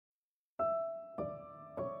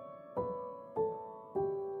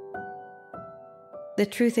The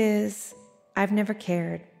truth is, I've never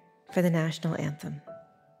cared for the National Anthem.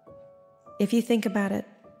 If you think about it,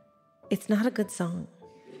 it's not a good song.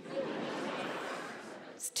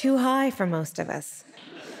 It's too high for most of us,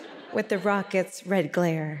 with the rocket's red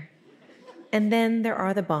glare. And then there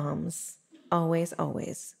are the bombs. Always,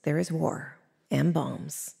 always, there is war and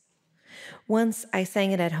bombs. Once I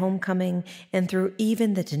sang it at homecoming and threw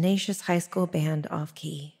even the tenacious high school band off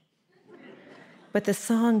key. But the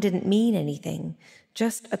song didn't mean anything,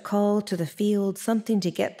 just a call to the field, something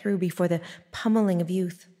to get through before the pummeling of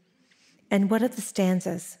youth. And what of the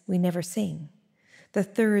stanzas we never sing? The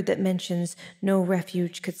third that mentions no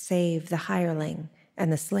refuge could save the hireling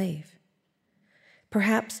and the slave.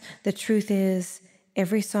 Perhaps the truth is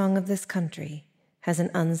every song of this country has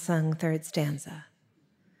an unsung third stanza.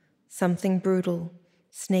 Something brutal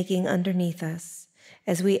snaking underneath us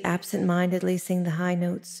as we absent-mindedly sing the high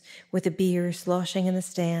notes with the beer sloshing in the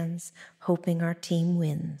stands, hoping our team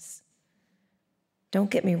wins. Don't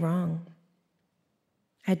get me wrong.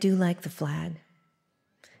 I do like the flag,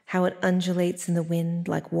 how it undulates in the wind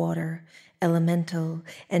like water, elemental,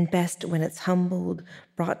 and best when it's humbled,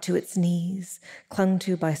 brought to its knees, clung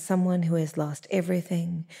to by someone who has lost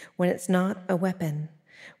everything, when it's not a weapon,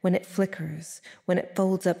 when it flickers, when it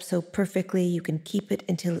folds up so perfectly you can keep it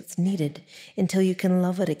until it's needed, until you can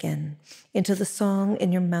love it again, until the song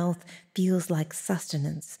in your mouth feels like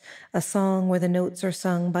sustenance, a song where the notes are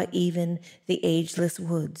sung by even the ageless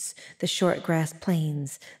woods, the short grass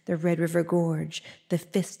plains, the Red River Gorge, the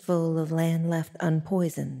fistful of land left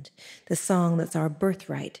unpoisoned, the song that's our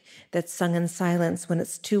birthright, that's sung in silence when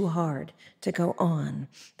it's too hard to go on,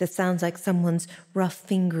 that sounds like someone's rough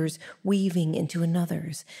fingers weaving into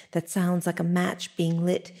another's, that sounds like a match being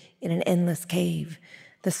lit in an endless cave,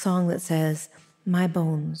 the song that says, my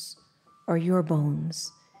bones are your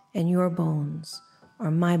bones, and your bones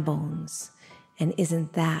are my bones, and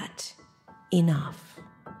isn't that enough?